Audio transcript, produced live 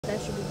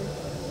should be good.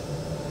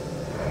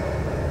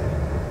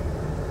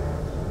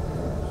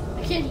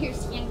 I can't hear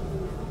Stan.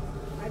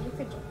 I just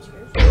could jump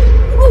scares.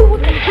 Oh,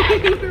 what the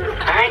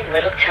I'm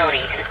little Tony,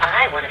 and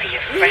I want to be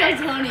your friend.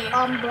 Tony.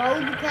 Bro,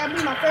 you can't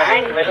be my friend.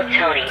 I'm little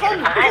Tony,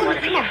 and I want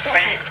to be your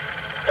friend.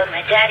 But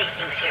my daddy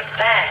thinks you're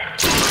bad.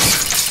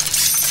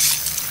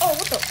 Oh,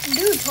 what the?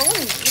 Dude,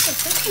 Tony, what the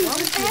fuck is wrong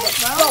with you?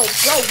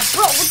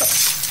 Bro, what the?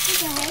 What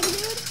the heck,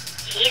 dude?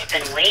 He's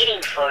been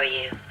waiting for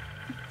you.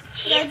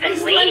 He's Yeah, been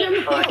just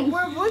waiting for you.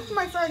 We're with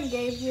my friend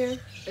Gabe here.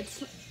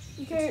 It's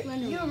Okay,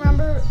 Slender. you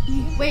remember?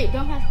 wait,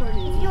 don't fast forward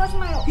If me. you watch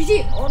my You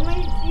see? old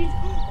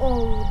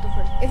what the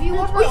frick? If you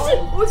watch my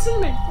old, What's the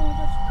man?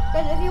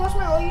 guys, if you watch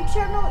my old YouTube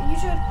channel, you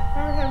should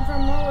remember him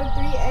from World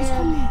War 3 and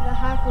coming. the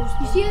hackers.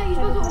 You see that? He's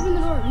about to open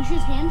the door. You see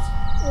his hands?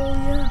 Oh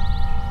yeah.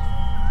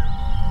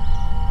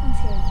 I'm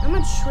scared. I'm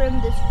gonna trim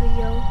this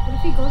video. What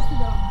if he goes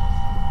through the...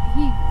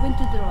 He went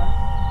through the door.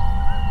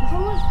 What's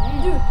wrong with his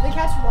hand? Dude, the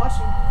cat's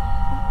watching.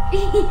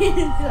 Dude.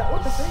 Yeah,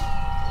 what the frick?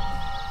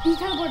 He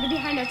teleported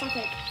behind us, I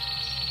think.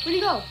 Where'd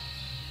he go?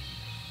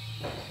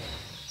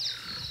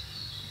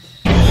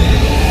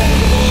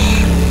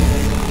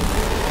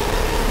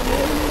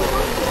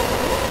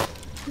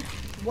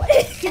 What?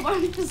 He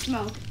wanted to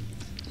smoke.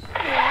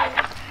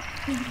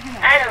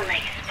 I don't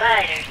like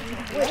spiders.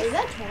 Wait, is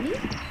that Tony?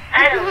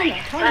 I don't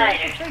like Tony, what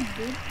the spiders. frick,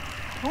 dude?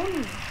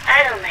 Tony.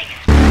 I don't like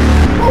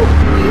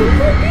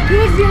He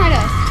was behind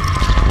us.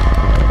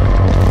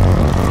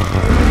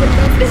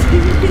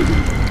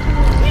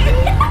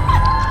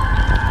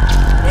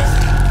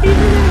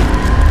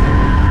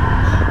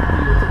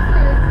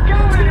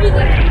 Don't run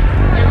away.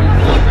 Don't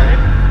leave us.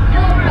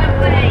 Don't run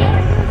away.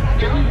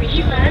 Don't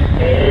leave us.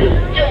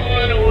 Don't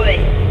run away.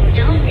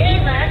 Don't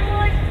leave us.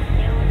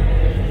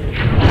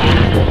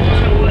 Don't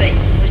run away.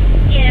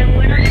 Yeah,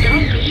 we're not.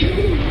 Don't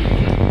leave.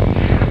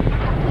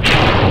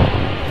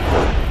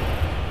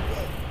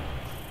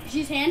 See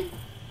his hand?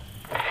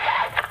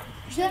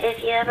 You see that? If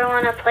you ever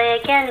want to play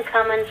again,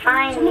 come and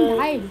find Someone me.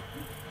 died.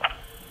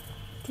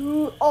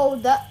 Dude, oh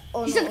that.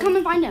 Oh, He no. said come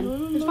and find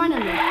him. Let's find him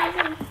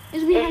then.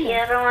 He's If behind you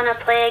us. ever want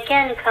to play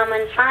again, come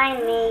and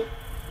find me.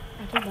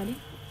 Okay, buddy.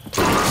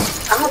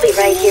 I'll be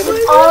right here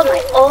with all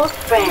my old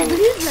friends. What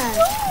is that?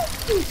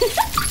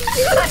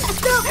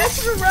 Stop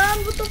messing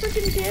around with the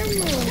freaking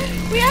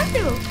camera. We have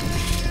to.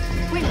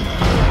 Wait.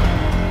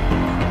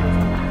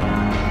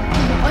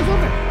 Oh, it's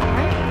over.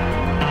 Alright?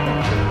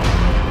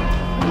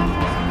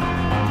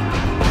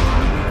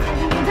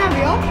 Is that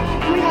real?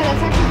 Oh my god,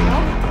 that's actually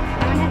real?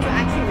 I want that to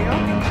actually real?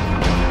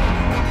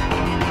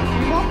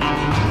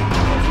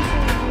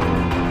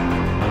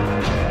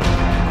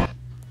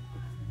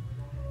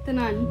 The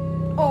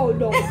Nun. Oh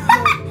no.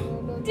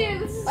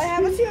 Dude, this is... I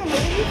haven't seen a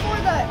movie before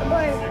that, but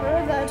I've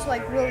heard that it's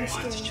like really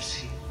scary.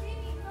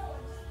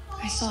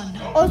 I saw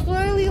no. Oh, it's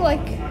literally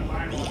like The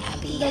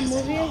Abbey the has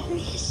movie, I think.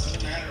 always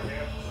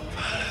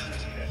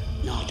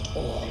not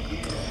all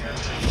good.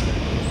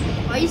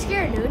 Are you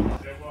scared, dude?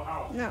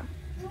 No.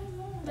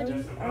 I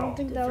don't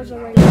think that was a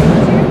right.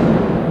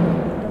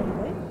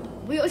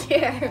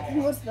 Wheelchair.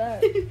 What's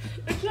that?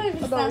 It's not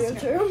even About that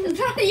wheelchair? scary. It's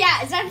not,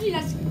 yeah, it's actually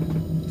not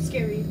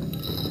scary.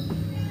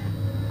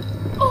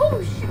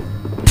 Oh, shit.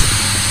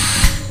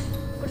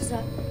 What is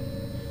that?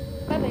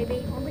 Bye,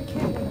 baby. I'll be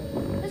careful.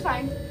 It's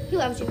fine. He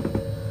loves you.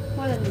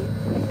 More than me.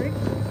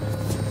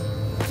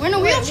 We're in a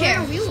wheelchair.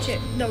 We're in a wheelchair.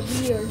 No,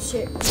 weird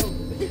shit.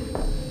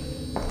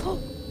 Oh,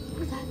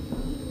 what is that?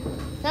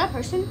 Is that a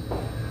person?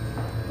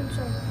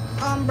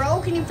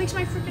 Bro, can you fix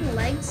my freaking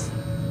legs?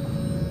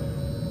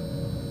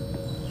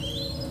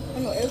 Oh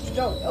no, it was a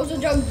joke. It was a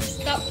joke.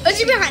 Stop. Is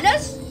he behind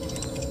us?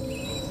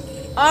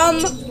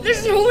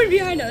 There's no one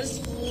behind us.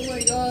 Oh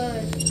my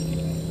god.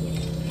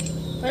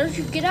 Why don't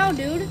you get out,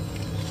 dude?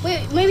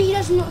 Wait, maybe he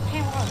doesn't know what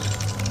camera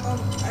on.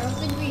 I don't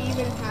think we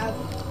even have.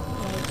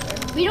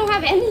 We don't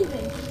have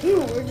anything.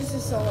 Dude, we're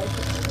just so like.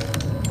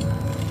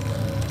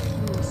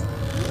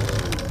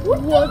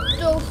 What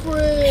the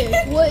frick?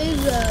 What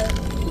is that?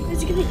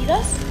 Is he gonna eat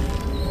us?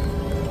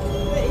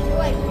 Wait, is it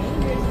like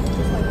angry or is it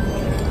just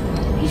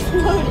like He's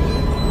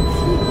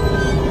floating.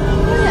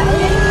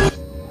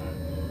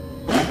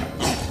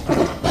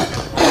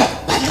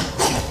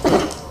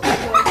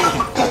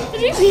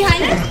 Is he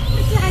behind us?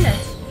 It's behind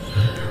us.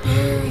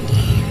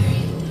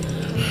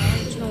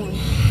 There's no one.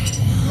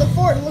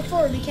 Look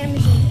forward, we can't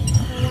miss anything.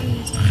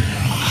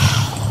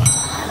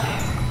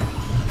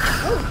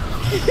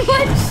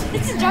 What?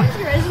 It's a jump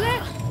scare, isn't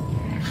it?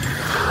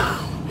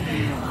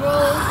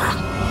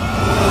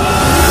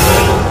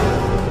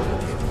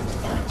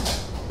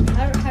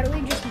 How do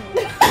we just move?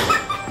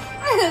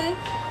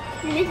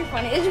 You make it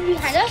funny. Is it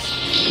behind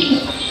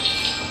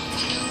us?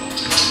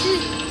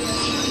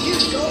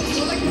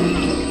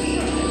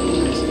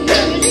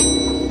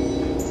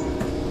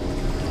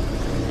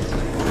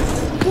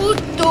 Dude,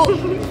 go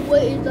like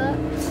What is that?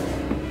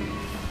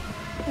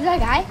 Is that a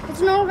guy?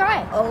 It's an old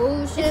guy.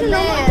 Oh shit, It's an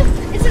man.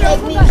 old- it's an Take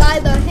old me guy. by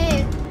the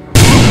hand.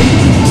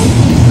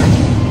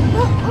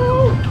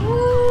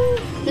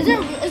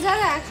 Is that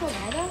an actual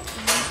guy though?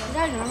 Is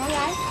that a normal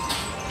guy?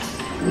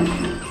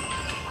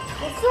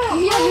 Stop.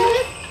 You hear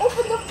music?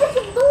 Open the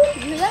freaking door.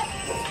 You hear that?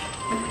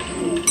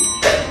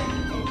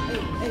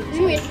 Hey,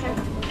 Give me a pen.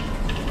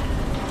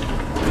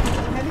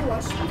 have you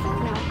watched it before?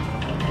 No.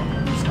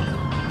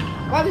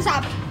 Why we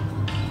stop?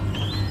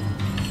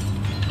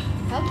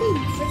 How can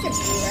you freaking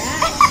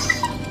rat?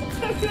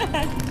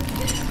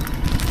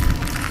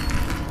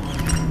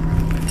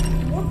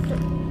 What the?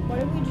 Why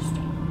did we just?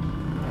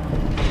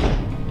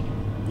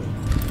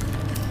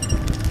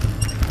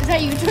 Is that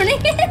you turning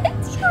it?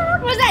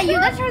 Was that you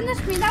that turned the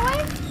screen that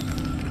way?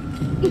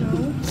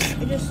 No,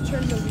 I just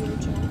turned the wheel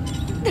channel.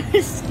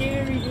 That's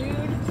scary, dude.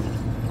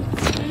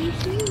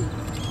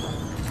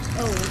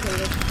 Oh, okay.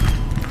 This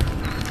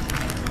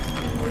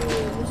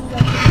is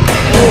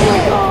Oh my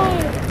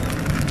god!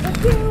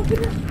 okay.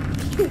 Open it.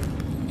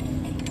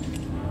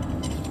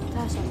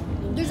 That's not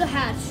There's a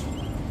hatch.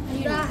 You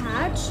Is that a know.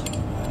 hatch?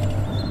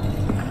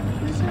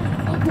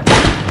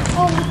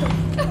 Oh, what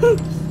the?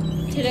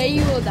 Today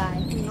you will die.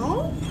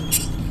 No.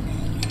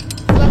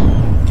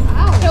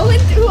 Ow. It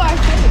went through our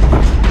face.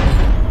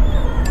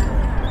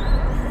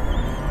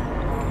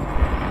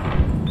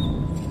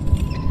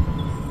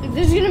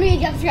 There's gonna be a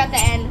jump scare at the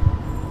end.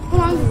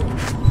 Hold on.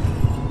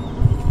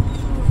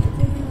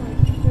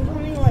 There's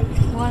only like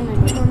 1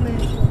 minute. 1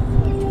 minute.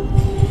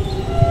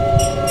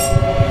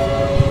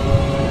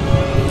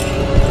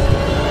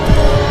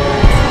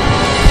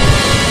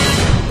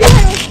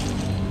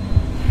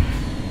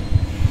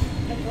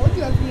 I told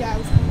you FBI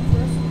was coming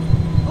first.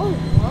 Oh,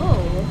 whoa.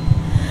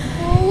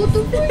 Oh, what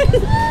the freak is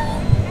that?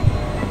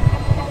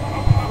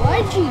 What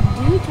did she do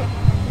to?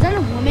 Is that a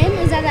woman?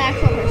 Is that an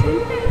actual person?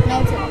 No,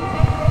 it's a.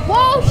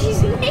 Whoa,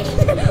 she's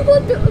naked.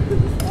 What the?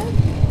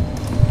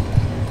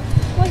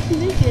 Why is she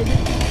naked?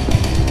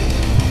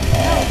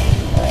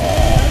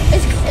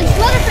 It's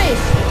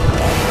Leatherface.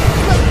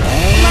 Look,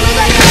 remember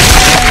that guy?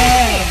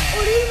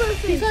 Oh, it is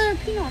Leatherface. He's got a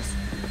penis.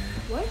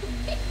 What?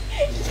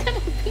 He's got a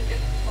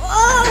penis.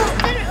 Oh!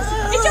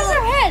 It's just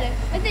her head.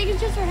 I think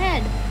it's just her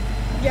head.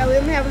 Yeah, we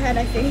don't have a head,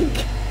 I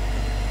think.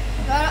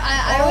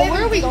 I don't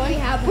where are we going?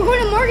 We're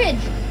going to mortgage.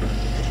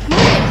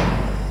 Mortgage.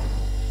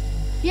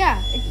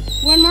 Yeah,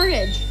 we're on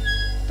mortgage.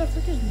 What the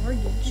frick is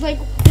mortgage? It's like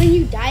when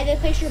you die, they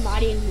place your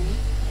body in here.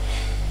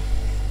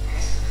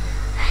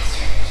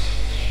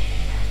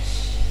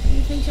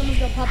 You think someone's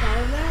gonna pop out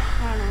of that?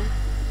 I don't know.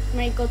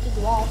 Might go through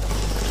the wall.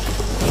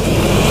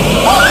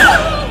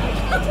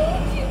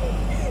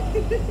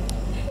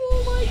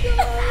 Oh my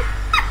god.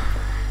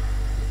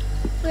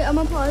 Wait, I'm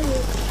gonna pause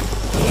it.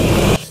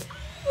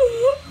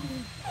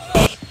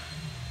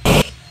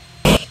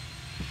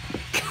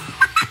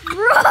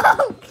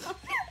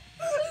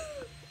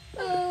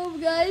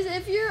 Guys,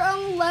 if you're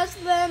less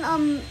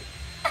than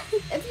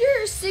if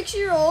you're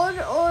 6-year-old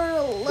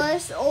or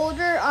less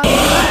older, don't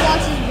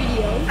watch this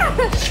video.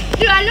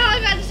 Dude, I know I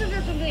got this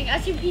under something.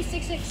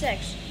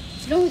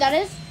 SCP-666. You know who that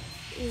is?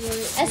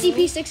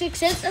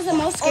 SCP-666 is the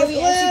most scary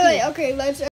SCP. Okay, let's